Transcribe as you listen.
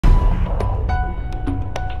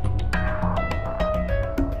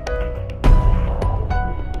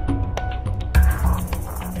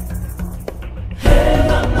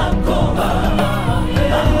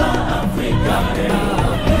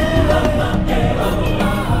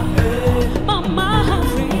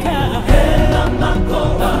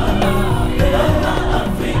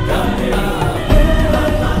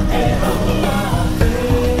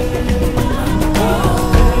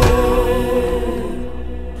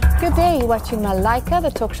Good day, you're watching Malaika,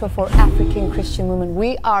 the talk show for African Christian women.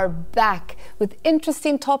 We are back with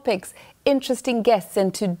interesting topics, interesting guests,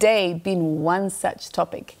 and today being one such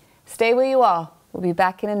topic. Stay where you are. We'll be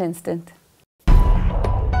back in an instant.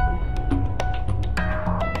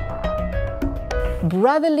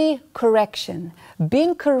 Brotherly correction.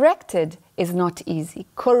 Being corrected is not easy.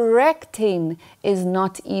 Correcting is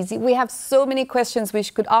not easy. We have so many questions we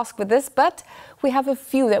could ask with this, but we have a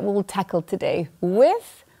few that we'll tackle today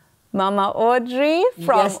with Mama Audrey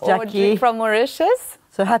from Mauritius.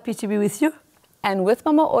 So happy to be with you. And with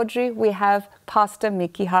Mama Audrey, we have Pastor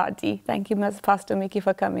Mickey Hardy. Thank you, Pastor Mickey,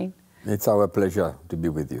 for coming. It's our pleasure to be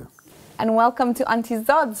with you. And welcome to Auntie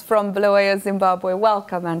Zods from Bulawayo, Zimbabwe.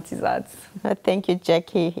 Welcome, Auntie Zods. Thank you,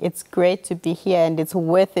 Jackie. It's great to be here, and it's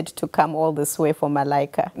worth it to come all this way for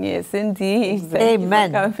Malaika. Yes, indeed.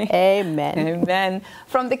 Amen. Amen. Amen.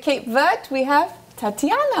 From the Cape Verde, we have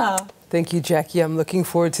Tatiana. Thank you, Jackie. I'm looking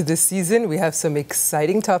forward to this season. We have some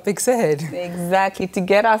exciting topics ahead. Exactly. To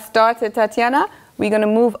get us started, Tatiana, we're going to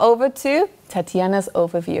move over to Tatiana's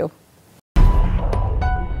overview.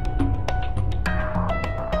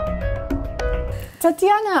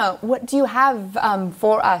 Tatiana, what do you have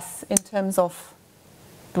for us in terms of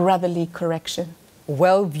brotherly correction?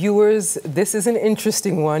 Well, viewers, this is an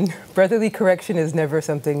interesting one. Brotherly correction is never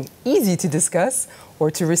something easy to discuss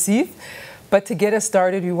or to receive. But to get us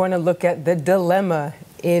started, we want to look at the dilemma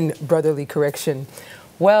in brotherly correction.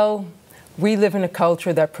 Well, we live in a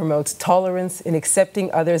culture that promotes tolerance in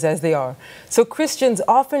accepting others as they are. So Christians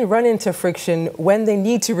often run into friction when they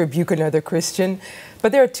need to rebuke another Christian.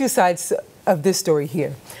 But there are two sides of this story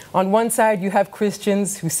here. On one side, you have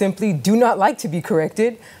Christians who simply do not like to be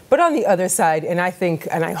corrected. But on the other side, and I think,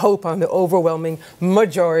 and I hope on the overwhelming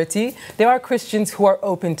majority, there are Christians who are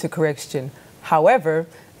open to correction. However,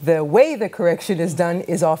 the way the correction is done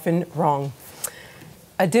is often wrong.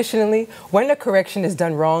 Additionally, when a correction is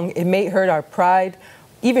done wrong, it may hurt our pride,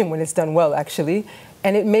 even when it's done well, actually,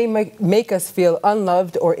 and it may make us feel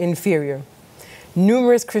unloved or inferior.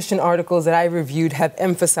 Numerous Christian articles that I reviewed have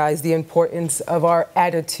emphasized the importance of our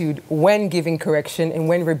attitude when giving correction and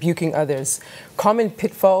when rebuking others. Common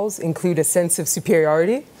pitfalls include a sense of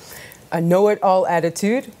superiority, a know-it-all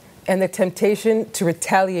attitude, and the temptation to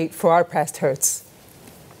retaliate for our past hurts.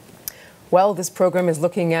 Well, this program is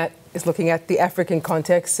looking at the African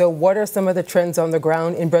context. So what are some of the trends on the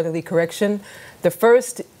ground in brotherly correction? The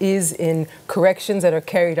first is in corrections that are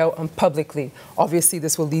carried out publicly. Obviously,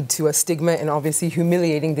 this will lead to a stigma and obviously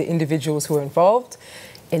humiliating the individuals who are involved.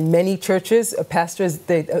 In many churches, pastors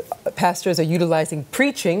are utilizing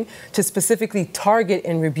preaching to specifically target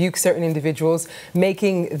and rebuke certain individuals,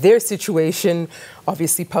 making their situation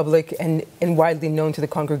obviously public and widely known to the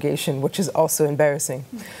congregation, which is also embarrassing.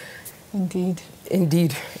 Indeed.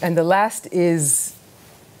 Indeed. And the last is,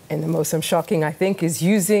 and the most shocking, I think, is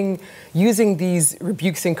using these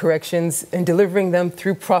rebukes and corrections and delivering them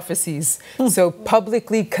through prophecies. So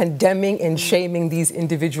publicly condemning and shaming these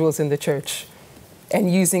individuals in the church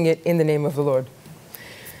and using it in the name of the Lord.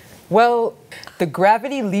 Well, the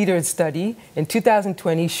Gravity Leaders study in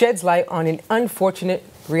 2020 sheds light on an unfortunate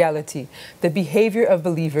reality. The behavior of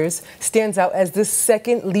believers stands out as the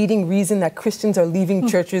second leading reason that Christians are leaving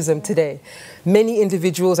churches today. Many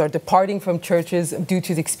individuals are departing from churches due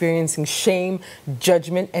to experiencing shame,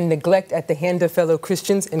 judgment, and neglect at the hand of fellow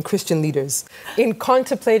Christians and Christian leaders. In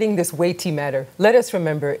contemplating this weighty matter, let us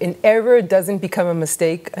remember, an error doesn't become a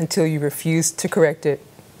mistake until you refuse to correct it.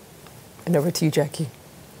 And over to you, Jackie.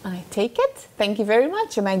 I take it. Thank you very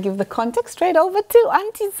much. And I give the context straight over to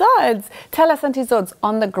Auntie Zods. Tell us, Auntie Zods,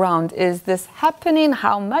 on the ground, is this happening?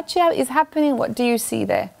 How much is happening? What do you see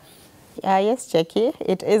there? Yes, Jackie,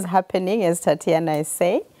 it is happening, as Tatiana is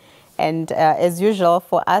saying. And as usual,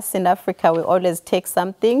 for us in Africa, we always take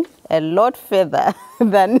something a lot further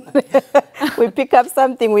than we pick up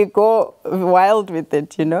something, we go wild with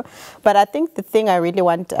it, you know. But I think the thing I really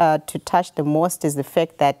want to touch the most is the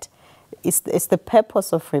fact that it's the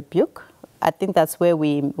purpose of rebuke. I think that's where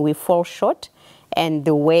we fall short, and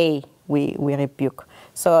the way we rebuke.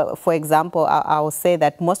 So, for example, I will say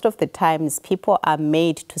that most of the times people are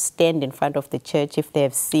made to stand in front of the church if they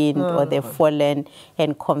have sinned or they've fallen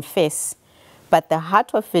and confess. But the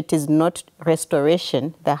heart of it is not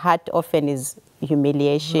restoration. The heart often is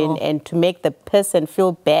humiliation and to make the person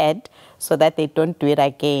feel bad so that they don't do it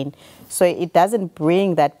again. So it doesn't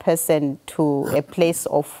bring that person to a place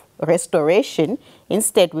of restoration.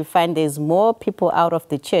 Instead, we find there's more people out of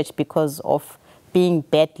the church because of being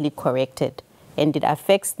badly corrected. And it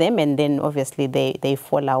affects them, and then obviously they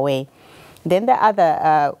fall away. Then the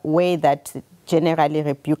other way that generally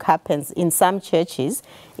rebuke happens in some churches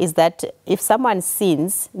is that if someone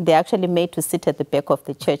sins, they're actually made to sit at the back of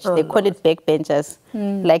the church. They call it backbenchers,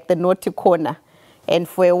 like the naughty corner. And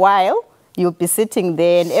for a while, you'll be sitting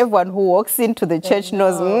there and everyone who walks into the church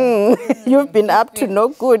knows, you've been up to no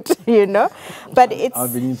good, you know. But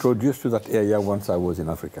I've been introduced to that area once I was in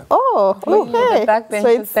Africa. Oh, okay. The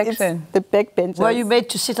backbenchers section. It's the backbenchers. Were you made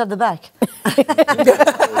to sit at the back?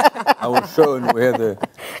 I was shown where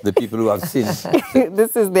the people who have sinned.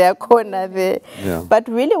 This is their corner there. Yeah. But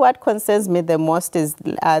really what concerns me the most is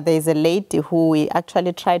there's a lady who we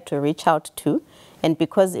actually tried to reach out to. And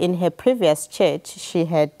because in her previous church, she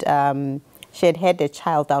had had a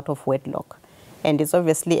child out of wedlock. And it's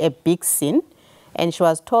obviously a big sin. And she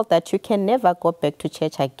was told that you can never go back to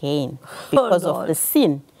church again because of the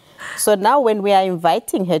sin. So now when we are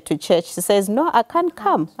inviting her to church, she says, no, I can't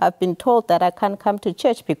come. I've been told that I can't come to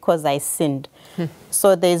church because I sinned.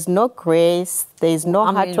 So there's no grace, there's no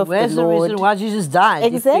heart of the Lord. Where's the reason why Jesus died?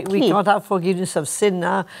 Exactly. If we can't have forgiveness of sin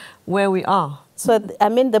now, where we are. So, I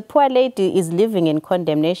mean, the poor lady is living in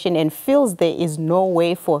condemnation and feels there is no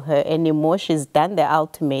way for her anymore. She's done the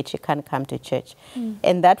ultimate. She can't come to church.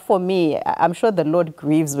 And that, for me, I'm sure the Lord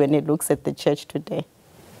grieves when he looks at the church today.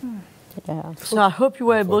 Yeah. So I hope you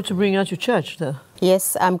were able to bring her to church, though.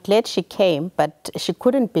 Yes, I'm glad she came, but she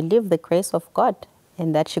couldn't believe the grace of God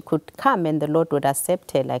and that she could come and the Lord would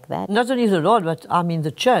accept her like that. Not only the Lord, but I mean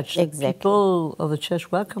the church. Exactly. People of the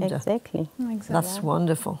church welcomed her. Exactly. That's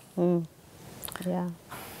wonderful. Yeah.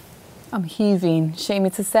 I'm heaving. Shame,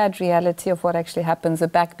 it's a sad reality of what actually happens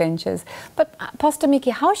with backbenchers. But Pastor Mickey,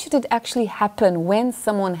 how should it actually happen when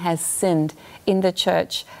someone has sinned in the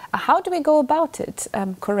church? How do we go about it?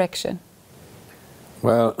 Correction.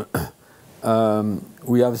 Well,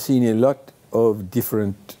 we have seen a lot of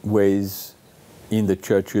different ways in the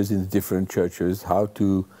churches, how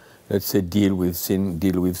to, let's say, deal with sin,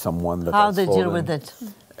 deal with someone that How has they fallen. deal with it.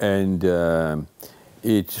 And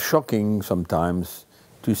it's shocking sometimes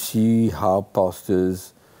to see how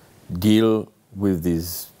pastors deal with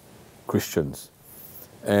these Christians.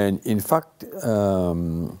 And in fact,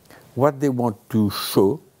 what they want to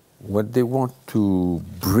show, what they want to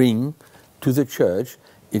bring to the church,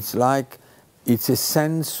 it's like it's a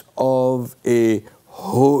sense of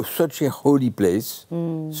such a holy place,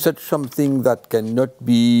 such something that cannot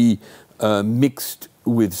be mixed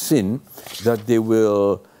with sin, that they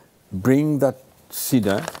will bring that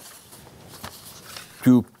sinner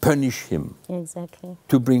to punish him. Exactly.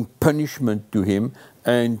 To bring punishment to him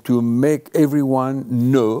and to make everyone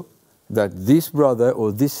know that this brother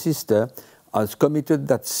or this sister has committed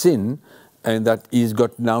that sin and that he's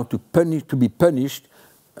got now to be punished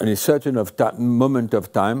in a certain moment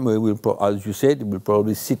of time where as you said, we'll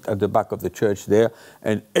probably sit at the back of the church there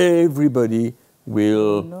and everybody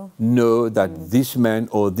will know that this man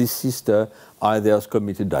or this sister either has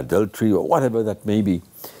committed adultery or whatever that may be.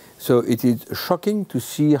 So it is shocking to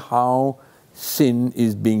see how sin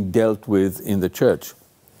is being dealt with in the church.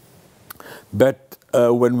 But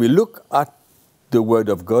when we look at the Word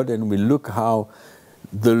of God and we look how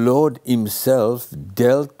the Lord himself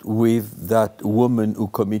dealt with that woman who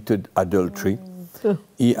committed adultery,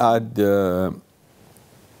 he had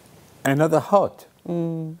another heart.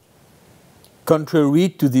 Contrary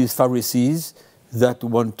to these Pharisees that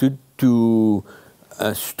wanted to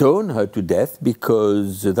stone her to death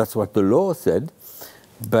because that's what the law said.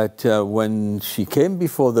 But when she came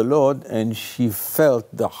before the Lord and she felt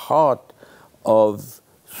the heart of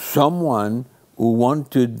someone who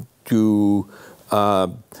wanted to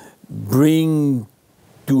bring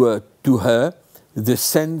to her the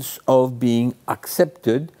sense of being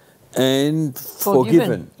accepted and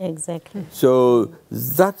forgiven. Exactly. So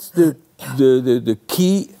that's the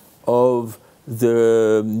key of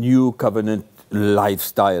the new covenant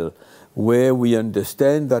lifestyle, where we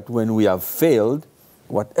understand that when we have failed,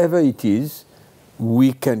 whatever it is,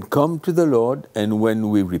 we can come to the Lord, and when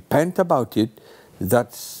we repent about it,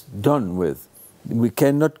 that's done with. We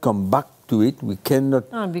cannot come back to it. We cannot...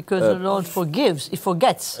 No, because the Lord forgives. He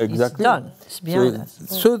forgets. Exactly. It's done. It's behind us.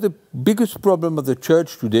 So the biggest problem of the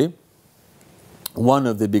church today, one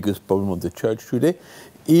of the biggest problems of the church today,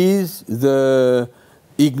 is the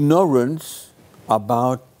ignorance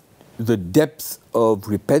about the depth of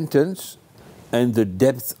repentance and the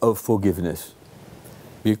depth of forgiveness.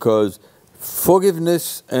 Because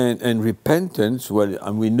forgiveness and repentance, well,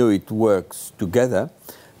 and we know it works together,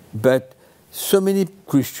 but so many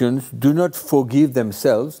Christians do not forgive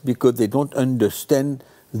themselves because they don't understand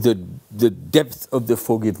the depth of the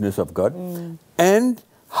forgiveness of God and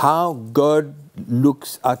how God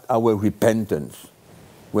looks at our repentance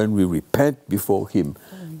when we repent before Him.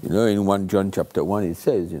 You know, in 1 John chapter 1 it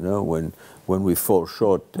says, you know, when we fall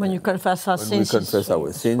short, When you confess our when sins, we confess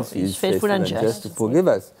our sins, He's He's faithful and just to forgive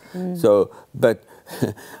us. Mm. So, but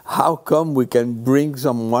how come we can bring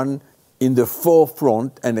someone in the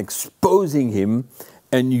forefront and exposing him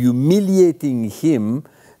and humiliating him,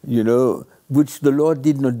 you know, which the Lord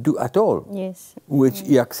did not do at all. Yes. Which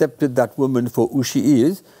He accepted that woman for who she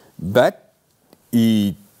is, but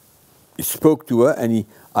He spoke to her and He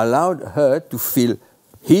allowed her to feel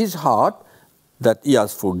His heart, that He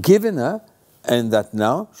has forgiven her, and that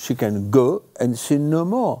now she can go and sin no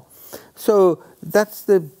more. So that's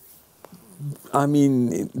the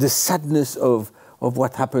sadness of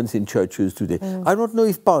what happens in churches today. I don't know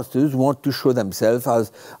if pastors want to show themselves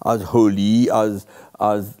as holy, as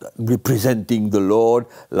representing the Lord,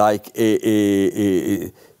 like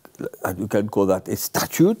you can call that a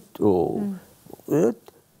statute, or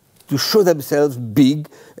to show themselves big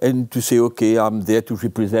and to say, okay, I'm there to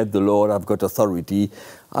represent the Lord, I've got authority.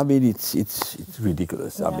 I mean, it's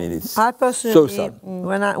ridiculous. Yeah. I mean, it's I personally, so sad.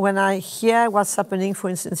 When I hear what's happening, for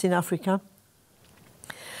instance, in Africa,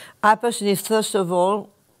 I personally, first of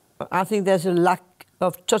all, I think there's a lack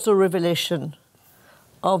of total revelation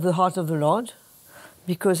of the heart of the Lord.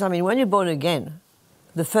 Because, I mean, when you're born again,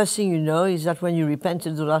 the first thing you know is that when you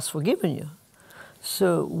repented, the Lord has forgiven you.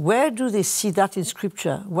 So where do they see that in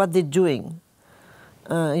Scripture, what they're doing?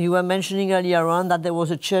 You were mentioning earlier on that there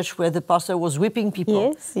was a church where the pastor was whipping people.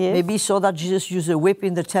 Yes, yes. Maybe he saw that Jesus used a whip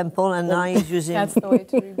in the temple, and now he's using... That's the way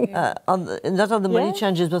to reveal. not on the money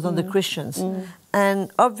changers, but on the Christians.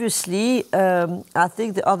 And obviously, I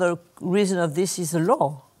think the other reason of this is the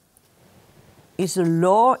law. It's the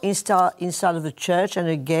law inside of the church, and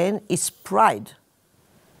again, it's pride.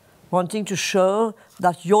 Wanting to show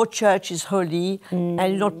that your church is holy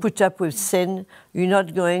and you don't put up with sin. You're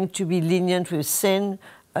not going to be lenient with sin.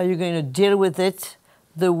 You're going to deal with it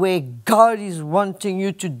the way God is wanting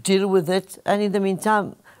you to deal with it. And in the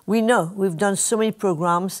meantime, we know, we've done so many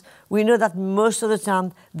programs, we know that most of the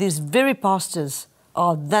time, these very pastors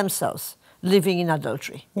are themselves living in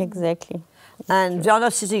adultery. Exactly. And they're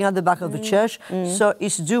not sitting at the back of the church, so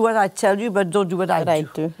it's do what I tell you, but don't do what I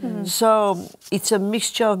do. So it's a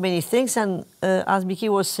mixture of many things, and as Mickey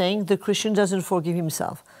was saying, the Christian doesn't forgive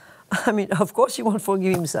himself. I mean, of course he won't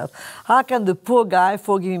forgive himself. How can the poor guy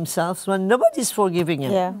forgive himself when nobody's forgiving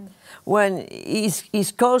him? Yeah. When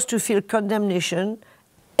he's caused to feel condemnation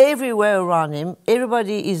everywhere around him,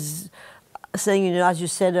 everybody is saying, you know, as you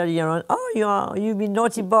said earlier on, oh, you've been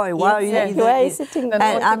naughty boy, why are you sitting there?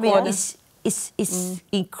 And I mean, it's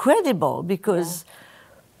incredible because,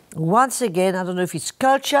 once again, I don't know if it's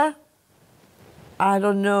culture, I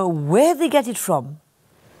don't know where they get it from,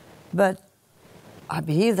 but I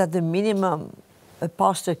believe that the minimum a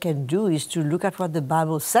pastor can do is to look at what the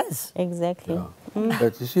Bible says. Exactly. Yeah.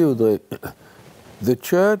 But you see, Audrey, the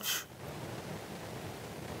church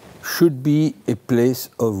should be a place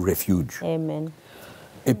of refuge. Amen.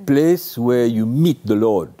 A place where you meet the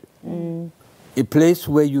Lord. A place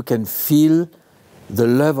where you can feel the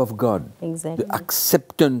love of God, exactly. The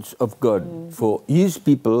acceptance of God for His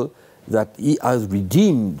people that He has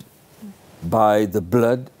redeemed by the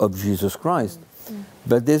blood of Jesus Christ.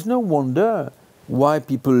 But there's no wonder why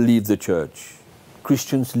people leave the church.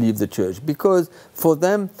 Christians leave the church because for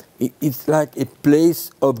them it's like a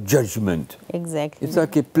place of judgment. Exactly. It's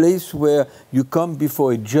like a place where you come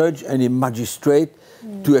before a judge and a magistrate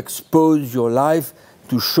to expose your life,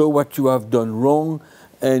 to show what you have done wrong,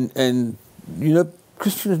 and you know,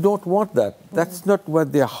 Christians don't want that. That's not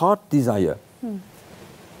what their heart desire.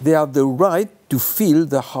 They have the right to feel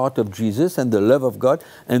the heart of Jesus and the love of God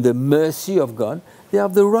and the mercy of God. They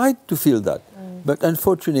have the right to feel that. But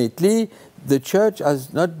unfortunately, the church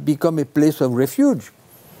has not become a place of refuge,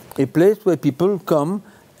 a place where people come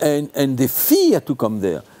and they fear to come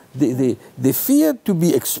there. They fear to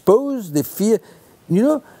be exposed. They fear, you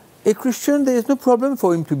know, a Christian, there is no problem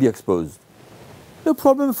for him to be exposed. No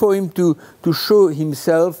problem for him to show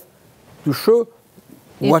himself, to show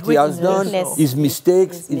what he has done, his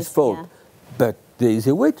mistakes, his fault. Yeah. But there is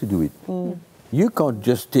a way to do it. You can't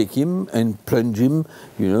just take him and plunge him,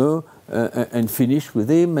 you know, and finish with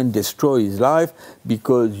him and destroy his life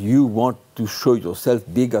because you want to show yourself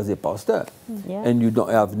big as a pastor. And you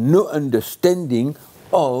don't have no understanding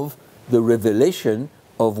of the revelation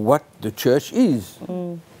of what the church is.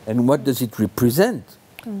 And what does it represent?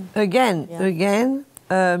 Again,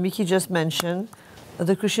 Mickey just mentioned,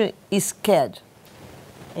 the Christian is scared.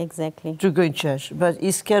 Exactly. To go in church, but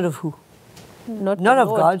he's scared of who? Not of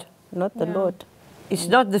God. Not the Lord. It's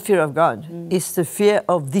not the fear of God. It's the fear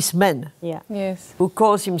of this man. Yes. Who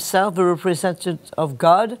calls himself the representative of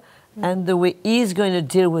God and the way he's going to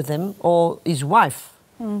deal with them, or his wife.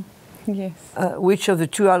 Yes. Which of the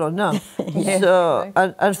two, I don't know. Yes. So,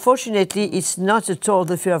 unfortunately, it's not at all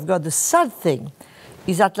the fear of God. The sad thing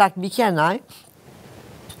is that, like Mickey and I,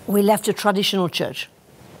 we left a traditional church.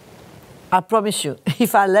 I promise you,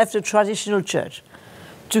 if I left a traditional church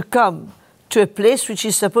to come to a place which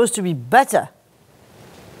is supposed to be better,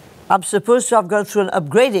 I'm supposed to have gone through an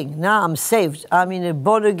upgrading. Now I'm saved. I'm in a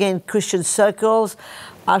born-again Christian circles.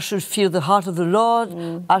 I should feel the heart of the Lord.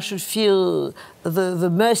 I should feel the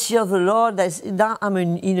mercy of the Lord. Now I'm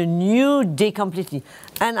in a new day completely.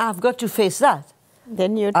 And I've got to face that.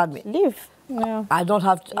 Then you leave. Yeah. I don't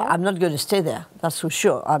have to, I'm not going to stay there, that's for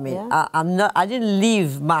sure. I mean, I didn't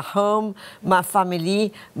leave my home, my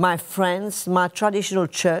family, my friends, my traditional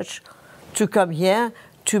church to come here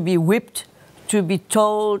to be whipped, to be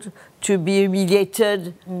told, to be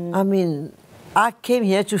humiliated. I mean, I came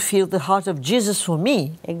here to feel the heart of Jesus for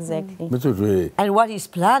me. Exactly. But really, And what his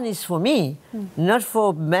plan is for me, not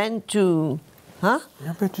for men to, huh?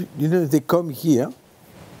 yeah, but you know, they come here,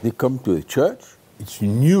 they come to a church, it's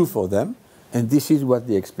new for them, and this is what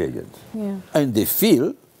they experience. Yeah. And they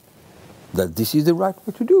feel that this is the right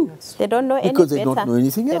way to do. They don't know any Because they better. don't know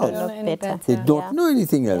anything They else. don't know any better. They Yeah. don't know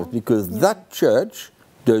anything else because that church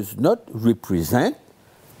does not represent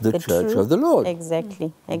the church truth. of the Lord.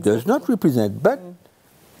 Exactly. It does not represent, but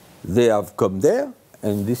they have come there,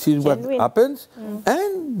 and this is what Genuine. happens.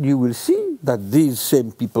 And you will see that these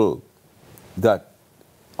same people that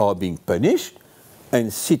are being punished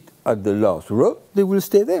and sit at the last row, they will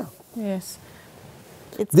stay there. Yes.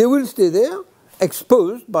 They will stay there,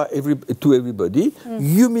 exposed by to everybody,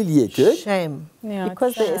 humiliated. Shame. Yeah.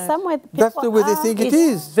 Because somewhere That's the way they people think it It's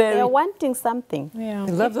is. very- They're wanting something. Yeah.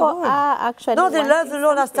 They love the People Lord. are actually No, they love the wanting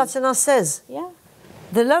Lord, as something. Tatiana says. Yeah.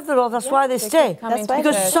 They love the Lord, that's why they they stay. keep coming That's why to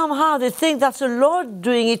Because church. somehow they think that's the Lord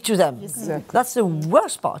doing it to them. That's the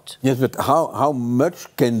worst part. Yes, but how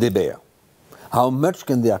much can they bear? How much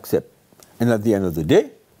can they accept? And at the end of the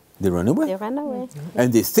day, they run away. They run away.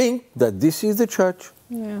 And they think that this is the church.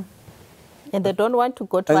 Yeah. And they don't want to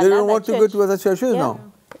go to And they another don't want to go church. to other churches Yeah. now.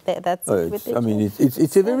 That's Oh, it with the I mean, church.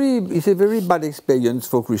 it's a very bad experience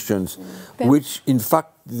for Christians, which in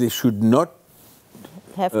fact they should not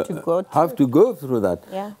have to go to. have to go through that.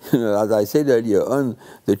 Yeah. As I said earlier on,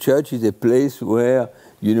 the church is a place where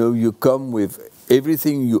you come with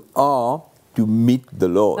everything you are to meet the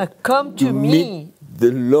Lord. Come to me. Meet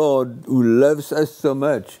the Lord who loves us so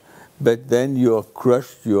much. But then you are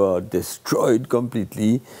crushed, you are destroyed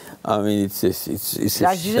completely. I mean, it's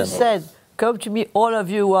Like a Jesus shame. said, come to me, all of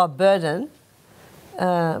you who are burdened,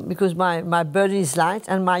 because my burden is light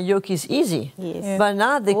and my yoke is easy. Yes. Yeah. But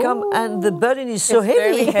now they come and the burden is so It's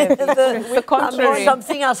very heavy. heavy. It's the contrary.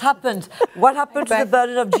 Something has happened. What happened to the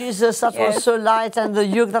burden of Jesus that was Yes. so light, and the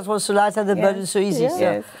yoke that was so light, and the Yes. burden so easy? Yes. So,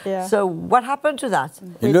 Yes. Yeah. so what happened to that?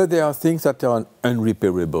 You know, there are things that are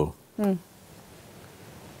unrepairable.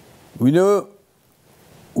 We know,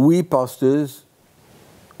 we pastors,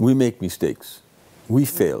 we make mistakes. We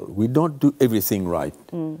fail. We don't do everything right.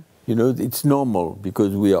 You know, it's normal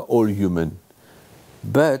because we are all human.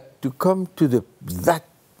 But to come to that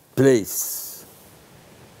place,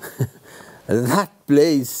 that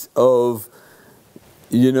place of,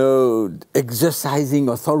 exercising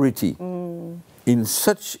authority in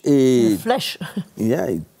such a Flesh.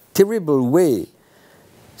 terrible way.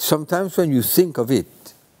 Sometimes when you think of it,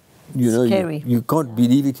 Scary. you can't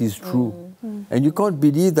believe it is true. And you can't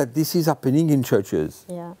believe that this is happening in churches.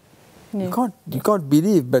 Yeah. You can't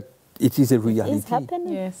believe, but it is a reality. It's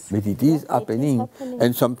happening. Yes. But it is happening. happening.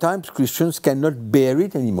 And sometimes Christians cannot bear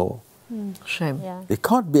it anymore. Shame. Yeah. They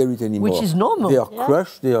can't bear it anymore. Which is normal. They are Yeah.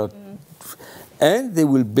 crushed, and they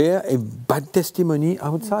will bear a bad testimony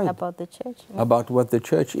outside About the church. about what the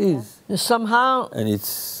church is. Somehow, And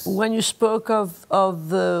it's... when you spoke of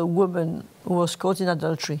the woman who was caught in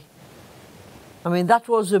adultery, I mean, that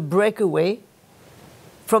was a breakaway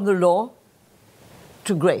from the law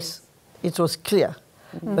to grace. It was clear.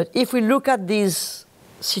 But if we look at these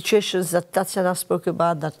situations that Tatiana spoke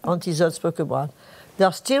about, that Auntie Zod spoke about, they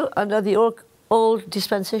are still under the old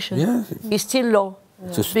dispensation. Yes. It's still law.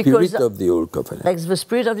 It's the Because spirit of the old covenant. Like the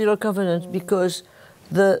spirit of the old covenant, because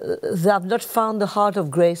they have not found the heart of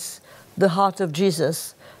grace, the heart of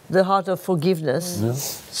Jesus, the heart of forgiveness. Yeah.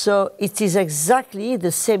 So it is exactly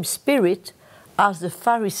the same spirit as the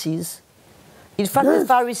Pharisees. In fact, the Yes.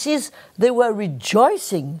 Pharisees, they were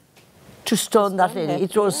rejoicing to stone that lady.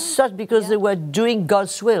 It was such because they were doing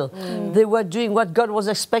God's will. They were doing what God was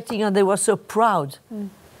expecting, and they were so proud. And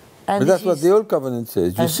But that's this what is- the old covenant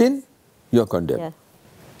says. You sin, you're condemned.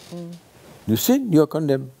 Yeah. You sin, you're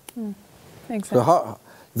condemned. Exactly. So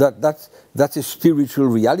That's a spiritual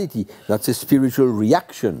reality. That's a spiritual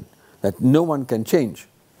reaction that no one can change.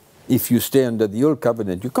 If you stay under the old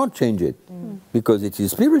covenant, you can't change it because it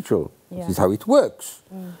is spiritual. Yeah. This is how it works.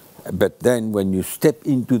 But then when you step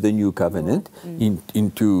into the new covenant,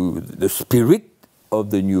 into the spirit of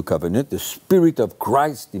the new covenant, the spirit of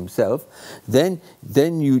Christ himself, then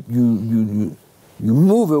you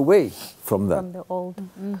move away from that. From the old.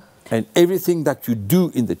 And everything that you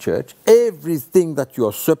do in the church, everything that you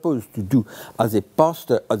are supposed to do as a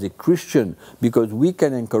pastor, as a Christian, because we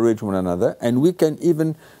can encourage one another and we can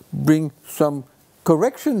even bring some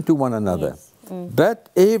correction to one another. Yes. But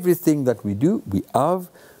everything that we do, we have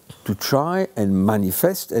to try and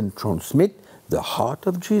manifest and transmit the heart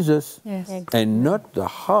of Jesus. Yes. And not the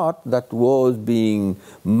heart that was being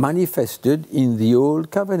manifested in the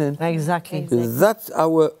old covenant. Exactly. That's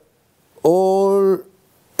our all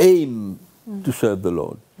aim to serve the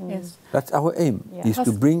Lord. Yes. That's our aim, Yeah. is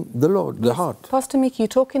to bring the Lord, the heart. Pastor Mick, you're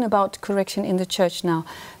talking about correction in the church now,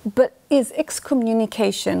 but is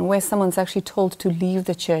excommunication, where someone's actually told to leave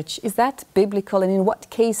the church, is that biblical, and in what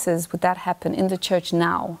cases would that happen in the church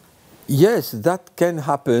now? Yes, that can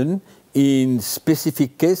happen in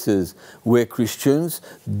specific cases where Christians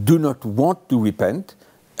do not want to repent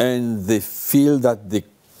and they feel that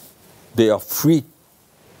they are free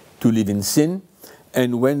to live in sin,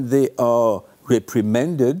 and when they are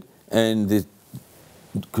reprimanded, and it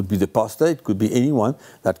could be the pastor, it could be anyone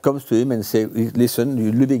that comes to him and say, listen,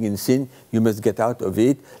 you're living in sin, you must get out of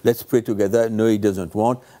it, let's pray together. No, he doesn't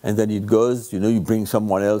want, and then it goes, you bring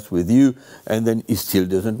someone else with you, and then he still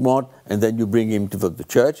doesn't want, and then you bring him to the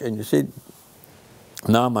church, and you say,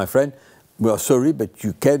 now my friend, we are sorry, but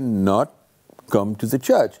you cannot come to the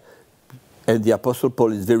church. And the Apostle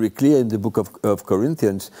Paul is very clear in the book of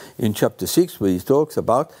Corinthians, in chapter 6, where he talks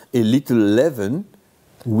about a little leaven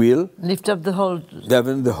will Lift up the whole...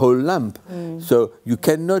 leaven the whole lump. So you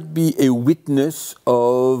cannot be a witness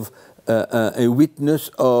of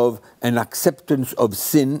an acceptance of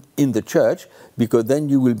sin in the church, because then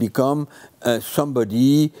you will become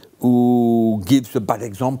somebody who gives a bad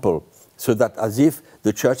example, so that as if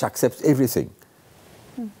the church accepts everything.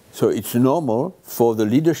 So it's normal for the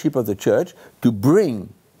leadership of the church to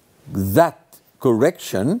bring that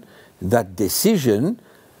correction, that decision,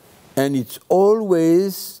 and it's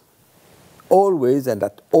always and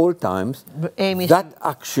at all times, that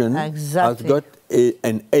action has got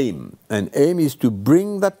an aim. An aim is to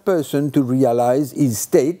bring that person to realize his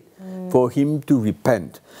state, for him to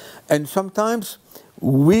repent. And sometimes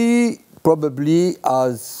we probably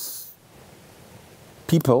as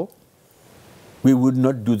people, we would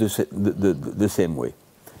not do the same way.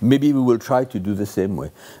 Maybe we will try to do the same way.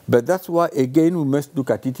 But that's why, again, we must look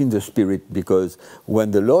at it in the spirit, because when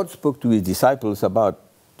the Lord spoke to his disciples about,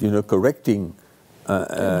 correcting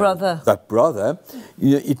that brother,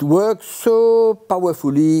 it works so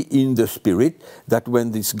powerfully in the spirit that when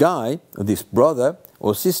this guy, this brother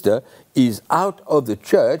or sister, is out of the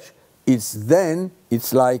church,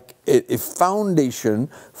 it's like a foundation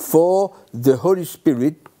for the Holy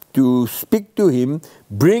Spirit to speak to him,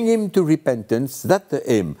 bring him to repentance. That's the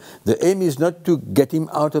aim. The aim is not to get him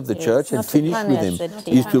out of the church and finish with him.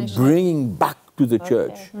 It's to bring him back to the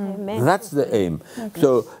church. That's the aim.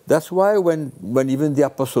 So that's why when even the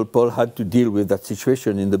Apostle Paul had to deal with that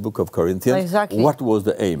situation in the book of Corinthians, what was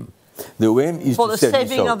the aim? The aim is for to the save his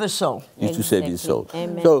saving soul. of the soul. Is to save his soul.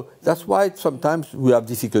 Amen. So that's why sometimes we have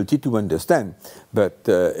difficulty to understand. But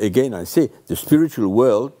again, I say, the spiritual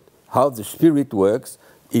world, how the spirit works,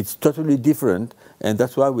 it's totally different, and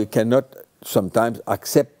that's why we cannot sometimes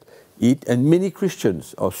accept it. And many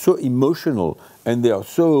Christians are so emotional and they are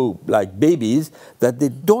so like babies that they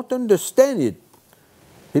don't understand it.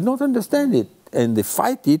 They don't understand it, and they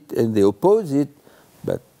fight it and they oppose it,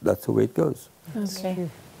 but that's the way it goes. Okay.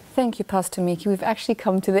 Thank you, Pastor Miki. We've actually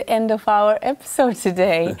come to the end of our episode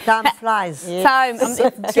today. Time flies. Time is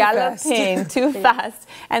galloping too fast.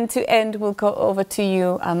 And to end, we'll go over to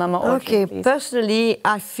you, Mama Audrey. Okay, please. personally,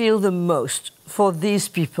 I feel the most for these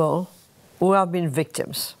people who have been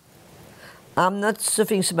victims. I'm not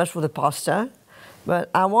suffering so much for the pastor, but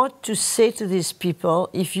I want to say to these people,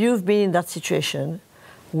 if you've been in that situation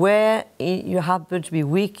where you happen to be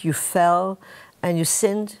weak, you fell, and you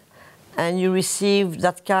sinned, and you received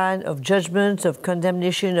that kind of judgment, of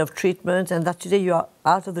condemnation, of treatment, and that today you are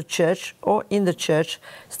out of the church or in the church,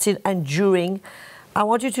 still enduring, I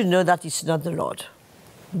want you to know that it's not the Lord.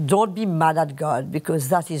 Don't be mad at God, because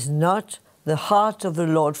that is not the heart of the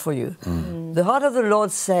Lord for you. The heart of the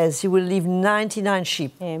Lord says He will leave 99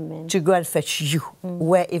 sheep to go and fetch you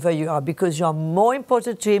wherever you are, because you are more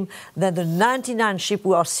important to Him than the 99 sheep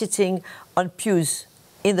who are sitting on pews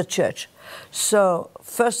in the church. So,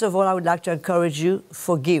 first of all, I would like to encourage you,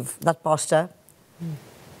 forgive that pastor.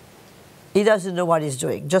 He doesn't know what he's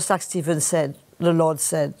doing. Just like Stephen said, the Lord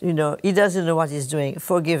said, you know, he doesn't know what he's doing.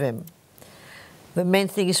 Forgive him. The main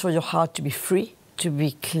thing is for your heart to be free, to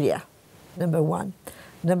be clear, number one.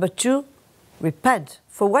 Number two, repent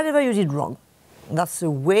for whatever you did wrong. That's the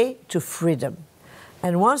way to freedom.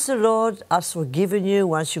 And once the Lord has forgiven you,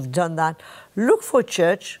 once you've done that, look for a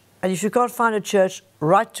church. And if you can't find a church,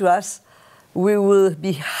 write to us. We will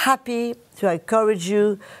be happy to encourage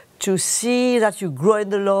you, to see that you grow in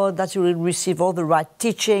the Lord, that you will receive all the right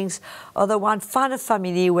teachings. Otherwise, find a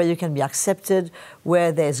family where you can be accepted,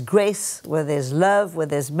 where there's grace, where there's love, where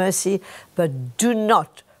there's mercy. But do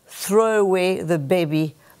not throw away the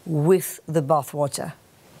baby with the bathwater.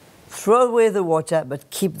 Throw away the water, but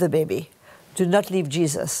keep the baby. Do not leave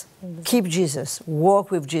Jesus. Keep Jesus.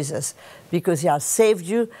 Walk with Jesus, because he has saved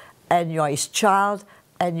you, and you are his child,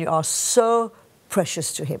 and you are so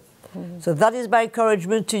precious to him. So that is my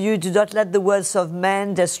encouragement to you. Do not let the words of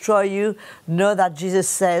men destroy you. Know that Jesus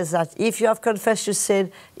says that if you have confessed your sin,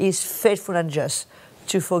 he is faithful and just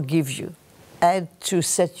to forgive you and to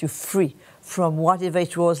set you free from whatever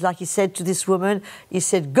it was. Like he said to this woman, he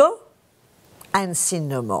said, go and sin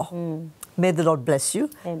no more. May the Lord bless you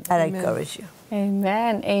and encourage you.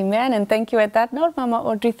 Amen, amen, and thank you at that note, Mama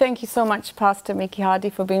Audrey. Thank you so much, Pastor Mickey Hardy,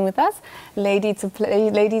 for being with us. Ladies,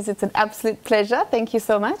 it's an absolute pleasure. Thank you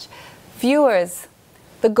so much. Viewers,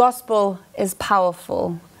 the gospel is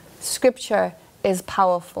powerful. Scripture is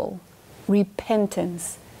powerful.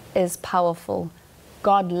 Repentance is powerful.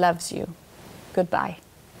 God loves you. Goodbye.